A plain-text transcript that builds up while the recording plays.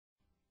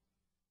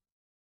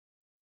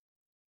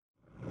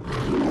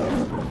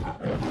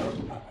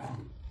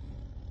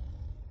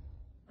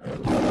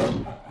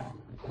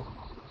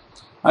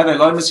Hi there,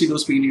 Loy Machedo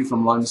speaking to you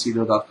from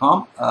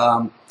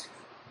loymachedo.com.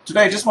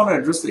 Today I just want to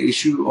address the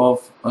issue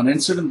of an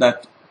incident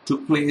that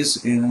took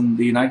place in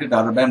the United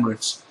Arab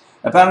Emirates.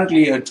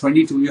 Apparently a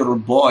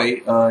 22-year-old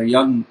boy, a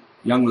young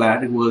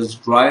lad who was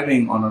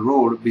driving on a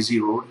road, busy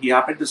road, he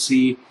happened to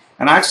see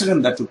an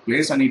accident that took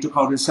place and he took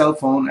out his cell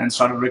phone and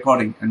started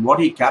recording. And what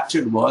he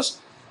captured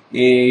was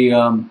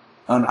an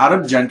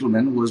Arab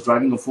gentleman who was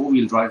driving a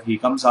four-wheel drive. He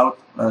comes out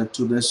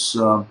to this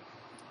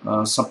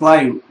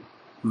supply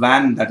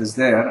van that is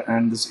there,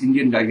 and this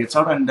Indian guy gets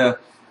out, and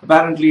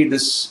apparently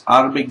this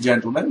Arabic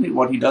gentleman,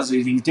 what he does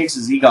is he takes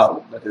his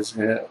eagle, that is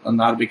an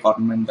Arabic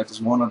ornament that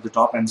is worn at the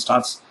top, and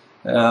starts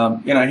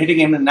hitting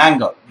him in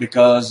anger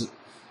because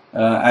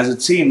as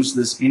it seems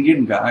this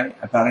Indian guy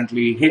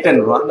apparently hit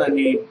and run and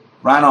he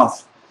ran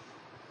off.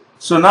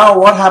 So now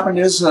what happened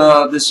is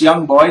this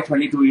young boy,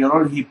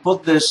 22-year-old, he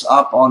put this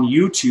up on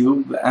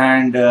YouTube,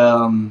 and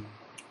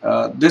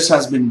this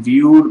has been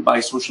viewed by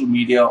social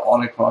media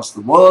all across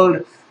the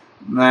world.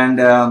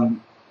 And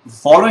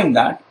following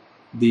that,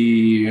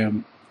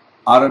 the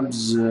Arab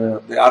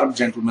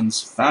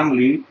gentleman's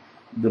family,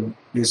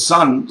 his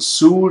son,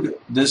 sued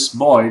this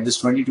boy,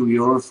 this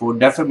 22-year-old, for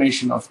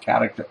defamation of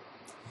character.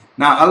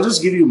 Now, I'll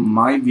just give you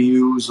my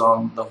views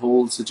on the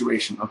whole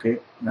situation, okay?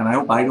 And I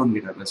hope I don't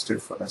get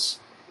arrested for this.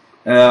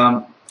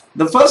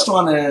 The first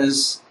one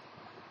is,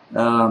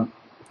 driving.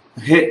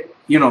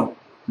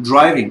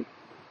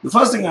 The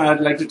first thing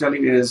I'd like to tell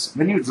you is,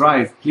 when you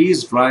drive,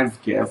 please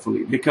drive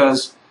carefully,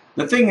 because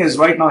the thing is,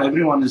 right now,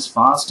 everyone is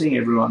fasting,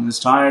 everyone is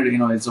tired,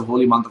 it's a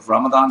holy month of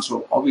Ramadan,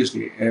 so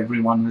obviously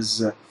everyone is,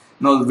 the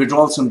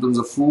withdrawal symptoms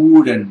of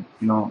food and,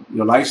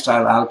 your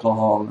lifestyle,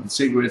 alcohol and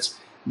cigarettes,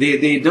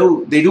 they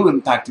do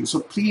impact you.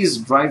 So please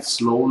drive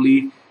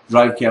slowly,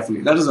 drive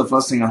carefully. That is the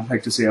first thing I'd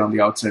like to say on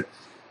the outset.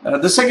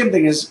 The second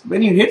thing is,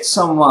 when you hit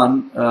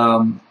someone,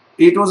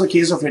 it was a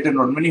case of hit and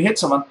run. When you hit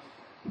someone,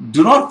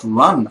 do not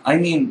run. I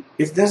mean,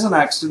 if there's an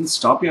accident,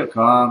 stop your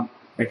car,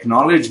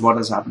 acknowledge what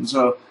has happened.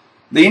 So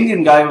the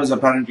Indian guy was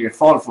apparently at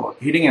fault for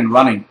hitting and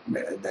running.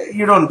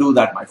 You don't do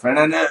that, my friend,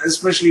 and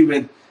especially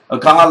with a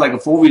car like a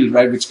four-wheel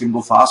drive which can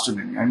go faster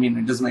than you. I mean,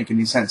 it doesn't make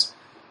any sense.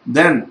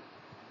 Then,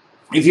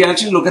 if you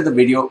actually look at the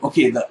video,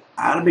 okay, the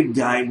Arabic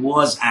guy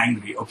was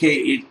angry,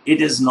 okay? It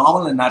is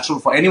normal and natural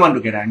for anyone to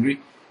get angry.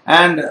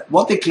 And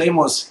what they claim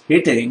was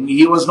hitting,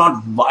 he was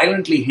not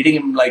violently hitting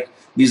him like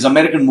these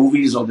American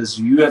movies or this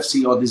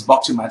UFC or these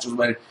boxing matches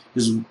where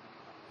he's,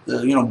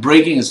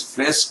 breaking his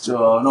fist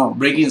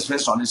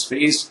on his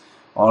face,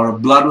 or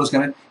blood was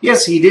coming.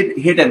 Yes, he did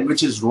hit him,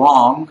 which is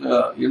wrong.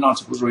 You're not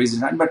supposed to raise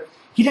his hand, but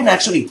he didn't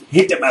actually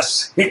hit him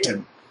as hit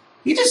him.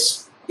 He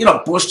just,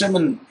 pushed him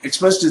and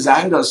expressed his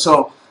anger.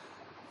 So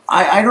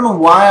I don't know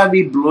why are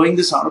we blowing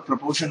this out of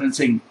proportion and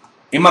saying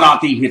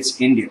Emirati hits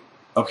India,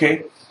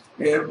 okay?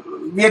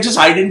 We are just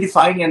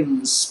identifying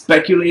and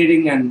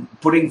speculating and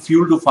putting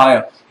fuel to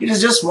fire. It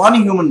is just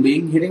one human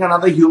being hitting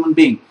another human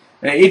being.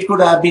 It could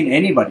have been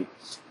anybody.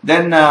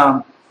 Then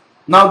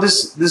now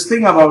this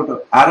thing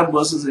about Arab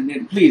versus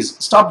Indian, please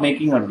stop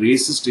making a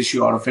racist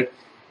issue out of it.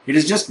 It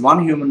is just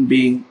one human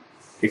being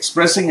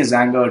expressing his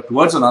anger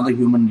towards another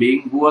human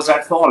being who was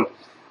at fault.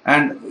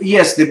 And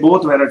yes, they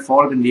both were at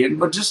fault in the end,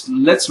 but just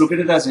let's look at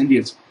it as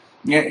Indians.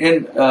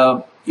 In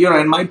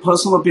my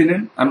personal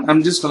opinion,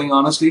 I'm just telling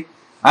honestly,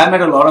 I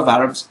met a lot of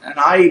Arabs, and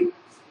I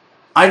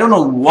don't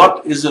know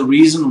what is the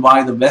reason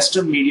why the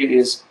Western media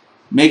is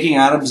making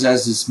Arabs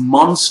as these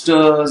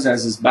monsters,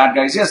 as these bad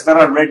guys. Yes, there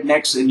are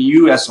rednecks in the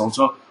US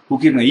also who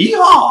keep saying,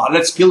 yeah,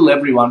 let's kill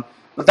everyone.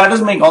 But that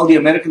doesn't make all the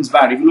Americans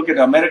bad. If you look at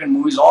American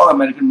movies, all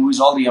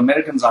the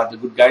Americans are the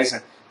good guys,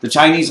 and the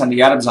Chinese and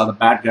the Arabs are the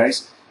bad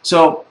guys.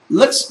 So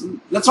let's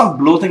not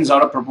blow things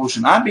out of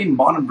proportion. I've been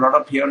born and brought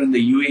up here in the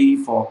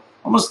UAE for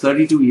almost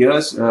 32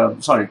 years.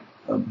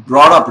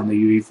 Brought up in the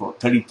UAE for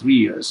 33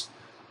 years.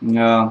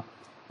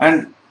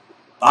 And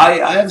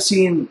I have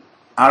seen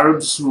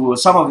Arabs who,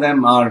 some of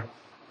them are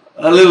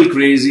a little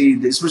crazy,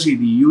 especially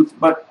the youth,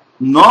 but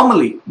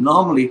normally,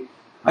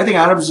 I think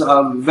Arabs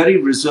are very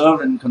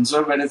reserved and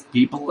conservative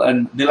people,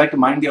 and they like to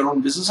mind their own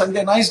business, and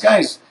they're nice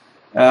guys.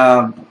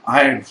 I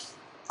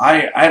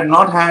have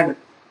not had,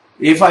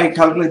 if I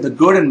calculate the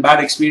good and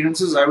bad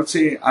experiences, I would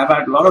say I've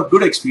had a lot of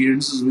good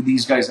experiences with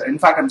these guys. In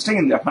fact, I'm staying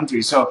in their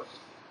country, so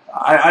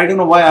I don't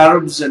know why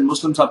Arabs and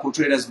Muslims are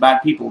portrayed as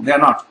bad people. They are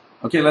not.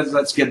 Okay,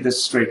 let's get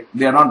this straight.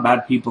 They are not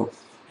bad people.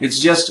 It's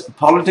just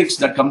politics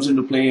that comes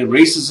into play,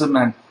 racism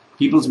and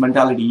people's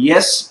mentality.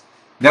 Yes,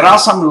 there are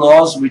some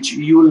laws which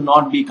you will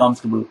not be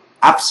comfortable.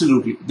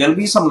 Absolutely. There will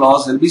be some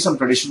laws, there will be some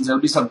traditions, there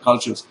will be some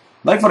cultures.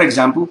 Like for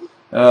example,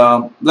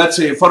 let's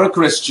say for a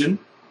Christian,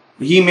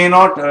 he may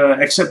not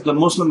accept the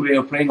Muslim way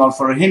of praying, or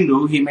for a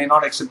Hindu, he may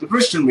not accept the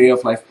Christian way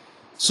of life.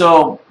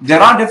 So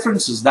there are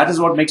differences. That is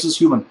what makes us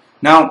human.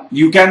 Now,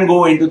 you can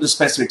go into the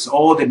specifics.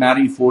 Oh, they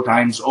marry 4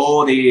 times.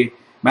 Oh, they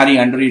marry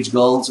underage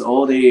girls.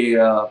 Oh, they,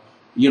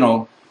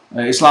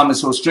 Islam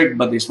is so strict,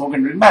 but they smoke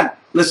and drink. Man,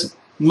 listen,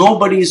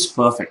 nobody is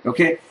perfect,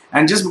 okay?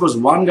 And just because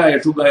one guy or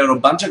two guys or a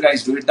bunch of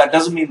guys do it, that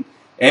doesn't mean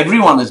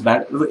everyone is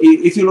bad.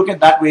 If you look at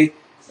that way,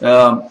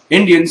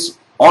 Indians,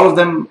 all of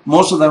them,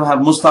 most of them have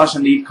mustache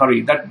and eat curry.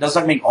 Does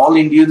that make all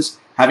Indians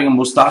having a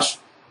mustache?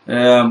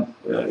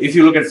 If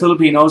you look at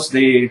Filipinos,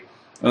 they're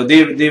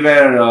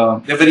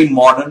very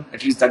modern.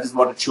 At least that is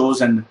what it shows,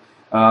 and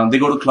they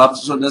go to clubs.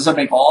 So does that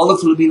make all the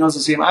Filipinos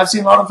the same? I've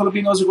seen a lot of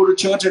Filipinos who go to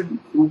church and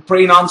who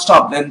pray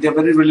non-stop. And they're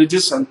very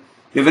religious and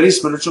they're very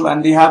spiritual,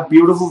 and they have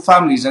beautiful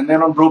families and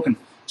they're not broken.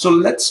 So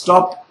let's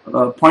stop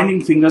pointing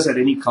fingers at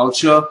any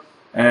culture,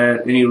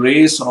 any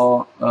race,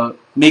 or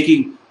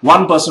making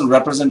one person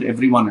represent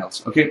everyone else.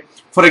 Okay.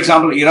 For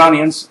example,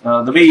 Iranians,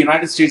 the way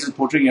United States is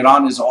portraying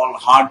Iran is all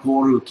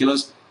hardcore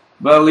killers.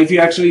 Well, if you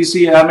actually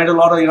see, I met a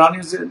lot of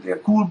Iranians,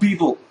 they're cool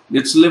people.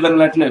 It's live and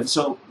let live.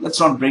 So let's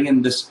not bring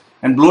in this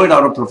and blow it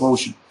out of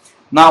proportion.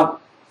 Now,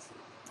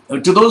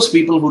 to those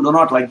people who do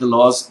not like the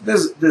laws,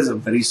 there's a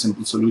very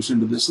simple solution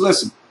to this.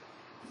 Listen,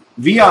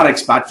 we are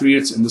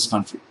expatriates in this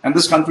country. And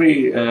this country,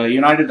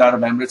 United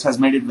Arab Emirates, has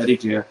made it very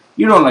clear.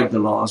 You don't like the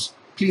laws,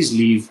 please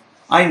leave.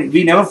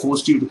 We never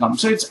forced you to come.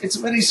 So it's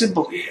very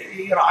simple.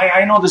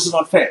 I know this is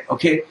not fair,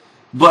 okay?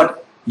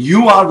 But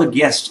you are the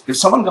guest. If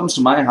someone comes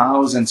to my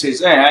house and says,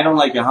 hey, I don't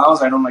like your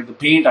house, I don't like the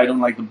paint, I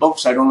don't like the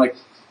books, I don't like...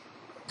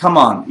 Come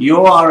on, you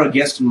are a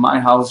guest in my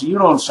house. You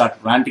don't start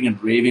ranting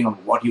and raving on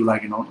what you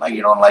like and don't like.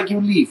 You don't like,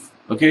 you leave,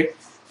 okay?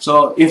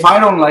 So if I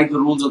don't like the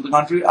rules of the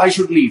country, I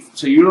should leave.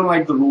 So you don't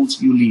like the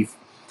rules, you leave.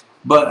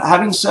 But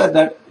having said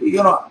that,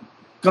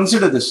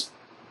 consider this.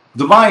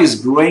 Dubai is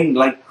growing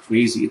like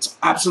crazy. It's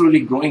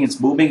absolutely growing. It's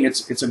booming.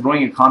 It's a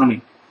growing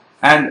economy.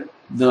 And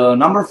the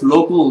number of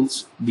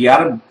locals, the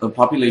Arab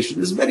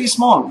population, is very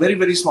small, very,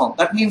 very small.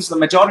 That means the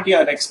majority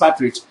are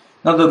expatriates.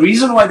 Now, the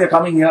reason why they're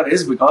coming here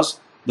is because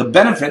the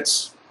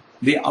benefits,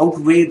 they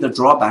outweigh the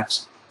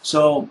drawbacks.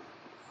 So,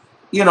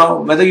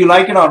 whether you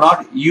like it or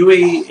not,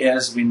 UAE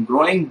has been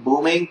growing,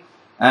 booming,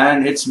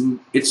 and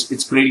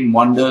it's creating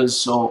wonders.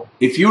 So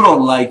if you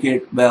don't like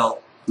it,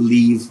 well,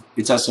 leave.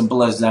 It's as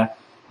simple as that.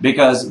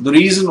 Because the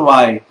reason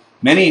why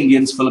many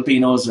Indians,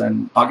 Filipinos,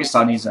 and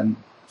Pakistanis, and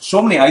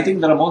so many, I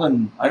think there are more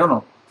than,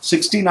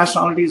 60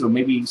 nationalities or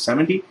maybe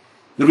 70.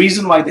 The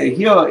reason why they're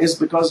here is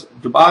because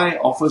Dubai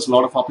offers a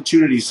lot of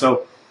opportunities.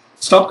 So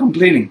stop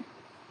complaining.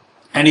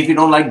 And if you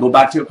don't like, go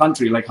back to your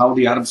country, like how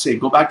the Arabs say,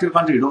 go back to your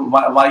country.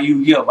 Why are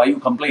you here? Why are you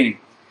complaining?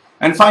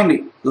 And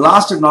finally,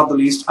 last and not the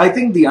least, I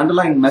think the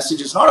underlying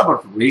message is not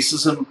about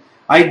racism.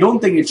 I don't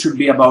think it should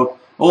be about,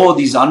 oh,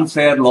 these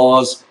unfair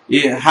laws.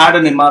 Had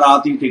an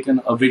Emirati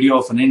taken a video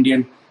of an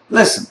Indian?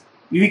 Listen,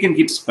 we can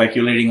keep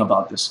speculating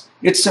about this.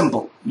 It's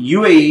simple.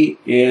 UAE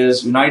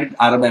is United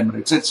Arab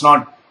Emirates. It's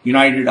not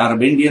United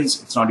Arab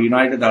Indians. It's not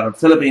United Arab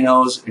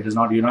Filipinos. It is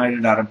not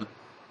United Arab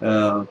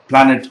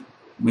planet,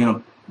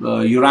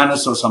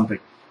 Uranus or something.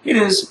 It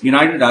is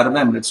United Arab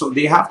Emirates. So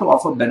they have to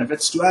offer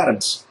benefits to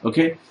Arabs.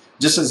 Okay.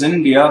 Just as in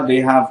India,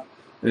 they have,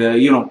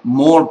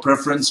 more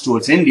preference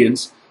towards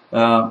Indians.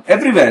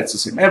 Everywhere it's the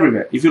same.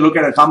 Everywhere. If you look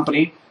at a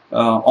company,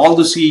 all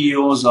the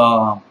CEOs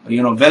are,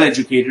 well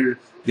educated.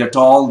 They're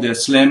tall. They're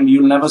slim.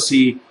 You'll never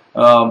see.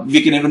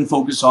 We can even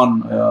focus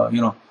on,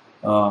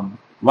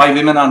 why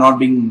women are not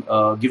being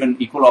given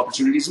equal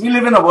opportunities. We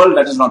live in a world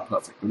that is not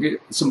perfect. Okay,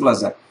 simple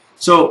as that.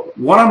 So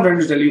what I'm trying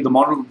to tell you, the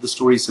moral of the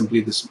story is simply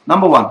this.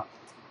 Number one,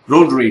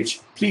 road rage.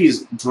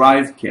 Please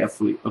drive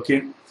carefully.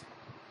 Okay.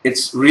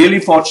 It's really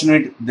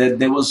fortunate that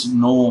there was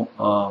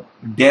no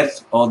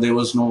death or there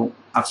was no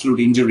absolute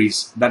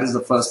injuries. That is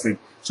the first thing.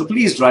 So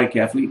please drive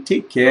carefully.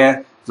 Take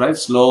care. Drive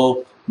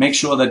slow. Make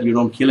sure that you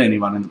don't kill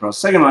anyone in the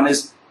process. Second one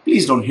is,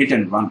 please don't hit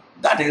and run.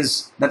 That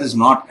is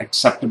not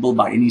acceptable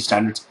by any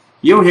standards.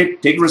 You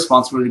hit, take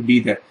responsibility,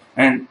 be there.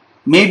 And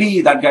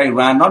maybe that guy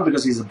ran not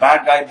because he's a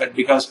bad guy, but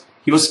because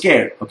he was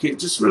scared. Okay,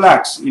 just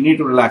relax. You need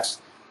to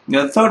relax.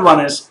 The third one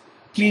is,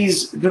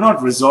 please do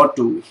not resort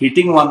to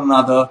hitting one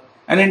another.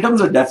 And in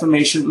terms of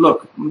defamation,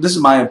 look, this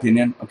is my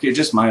opinion. Okay,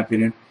 just my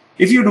opinion.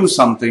 If you do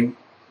something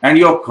and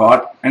you're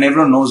caught and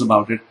everyone knows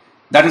about it,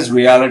 that is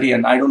reality,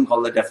 and I don't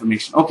call that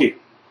defamation. Okay,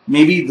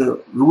 maybe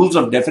the rules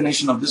of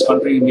definition of this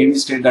country maybe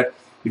state that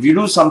if you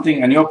do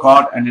something and you're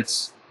caught and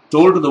it's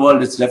told to the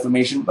world it's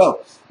defamation, well,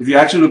 if you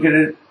actually look at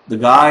it, the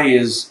guy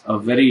is a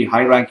very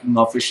high-ranking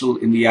official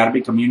in the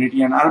Arabic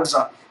community, and Arabs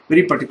are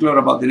very particular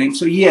about the name.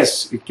 So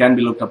yes, it can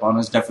be looked upon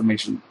as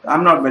defamation.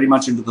 I'm not very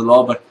much into the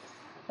law, but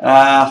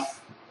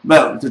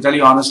well, to tell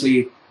you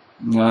honestly,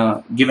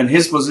 given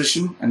his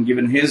position and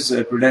given his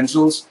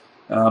credentials,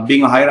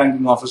 being a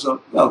high-ranking officer,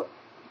 well,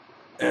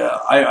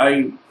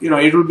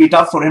 it will be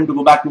tough for him to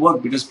go back to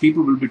work because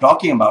people will be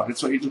talking about it.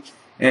 So it will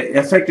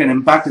affect and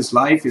impact his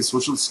life, his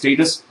social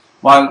status.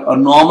 While a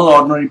normal,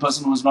 ordinary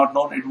person who is not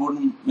known, it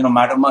wouldn't,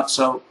 matter much.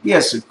 So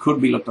yes, it could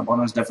be looked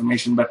upon as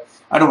defamation, but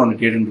I don't want to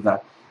get into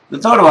that. The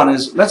third one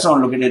is, let's not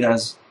look at it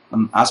as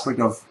an aspect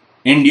of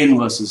Indian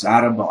versus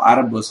Arab or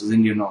Arab versus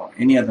Indian or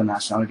any other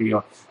nationality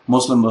or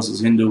Muslim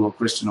versus Hindu or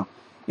Christian.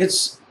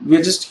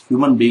 We're just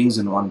human beings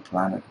in one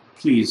planet.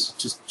 Please,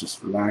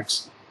 just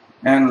relax.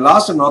 And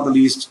last and not the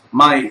least,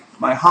 my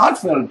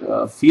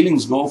heartfelt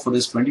feelings go for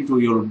this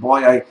 22-year-old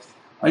boy.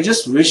 I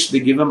just wish they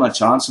give him a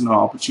chance and an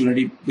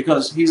opportunity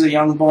because he's a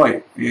young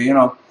boy.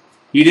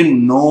 He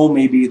didn't know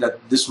maybe that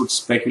this would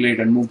speculate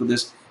and move to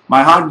this.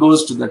 My heart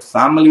goes to that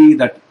family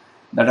that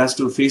has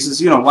to face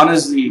this. One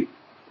is the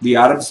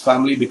Arabs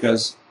family,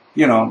 because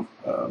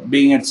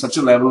being at such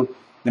a level,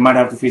 they might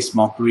have to face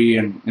mockery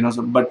and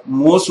but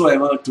more so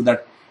ever to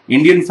that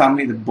Indian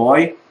family, the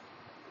boy.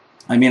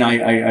 I mean,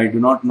 I do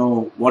not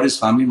know what his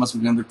family must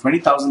be under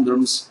 20,000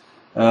 dirhams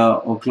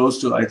or close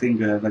to. I think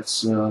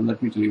that's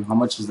let me tell you how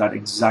much is that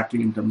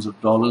exactly in terms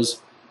of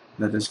dollars.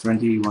 That is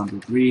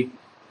 2123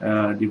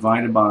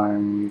 divided by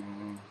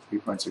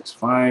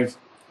 3.65.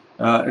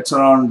 It's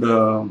around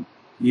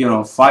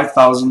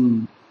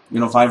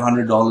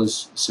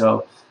 $5,500.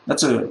 So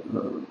that's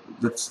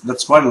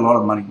quite a lot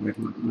of money. Wait,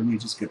 let me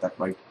just get that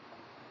right.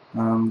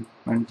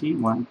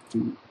 21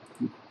 to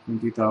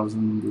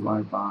 20,000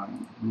 divided by.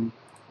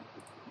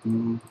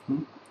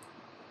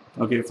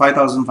 Okay,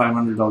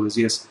 $5,500.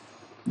 Yes,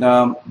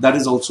 that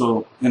is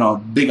also a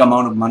big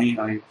amount of money.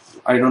 I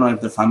don't know if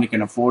the family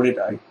can afford it.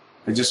 I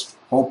just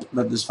hope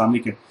that this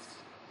family can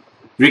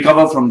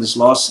recover from this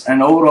loss.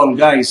 And overall,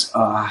 guys,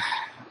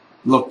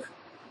 look,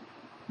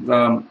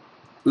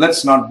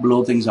 let's not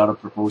blow things out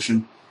of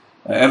proportion.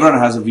 Everyone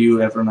has a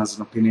view, everyone has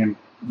an opinion.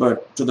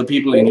 But to the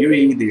people in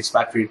UAE, the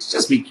expatriates,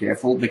 just be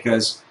careful,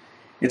 because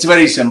it's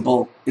very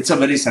simple. It's a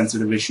very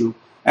sensitive issue.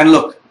 And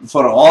look,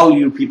 for all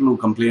you people who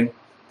complain,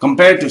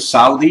 compared to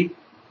Saudi,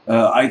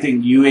 I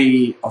think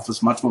UAE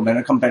offers much more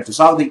better compared to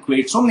Saudi,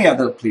 Kuwait, so many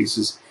other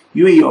places.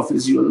 UAE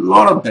offers you a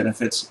lot of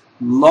benefits,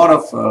 a lot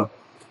of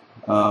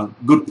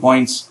good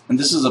points. And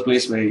this is a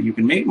place where you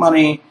can make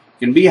money, you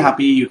can be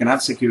happy, you can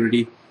have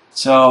security.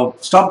 So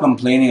stop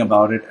complaining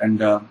about it and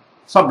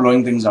stop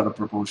blowing things out of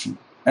proportion.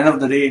 End of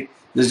the day,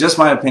 this is just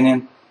my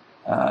opinion.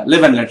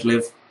 Live and let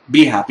live.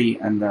 Be happy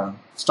and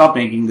stop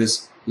making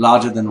this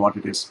larger than what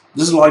it is.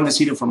 This is Loy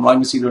Machedo from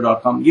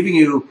loymachedo.com giving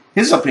you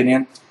his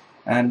opinion.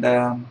 And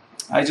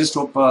I just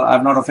hope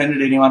I've not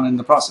offended anyone in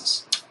the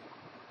process.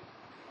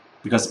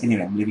 Because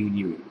anyway, I'm living in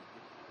UAE.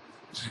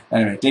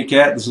 Anyway, take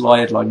care. This is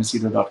Loy at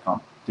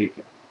loymachedo.com. Take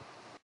care.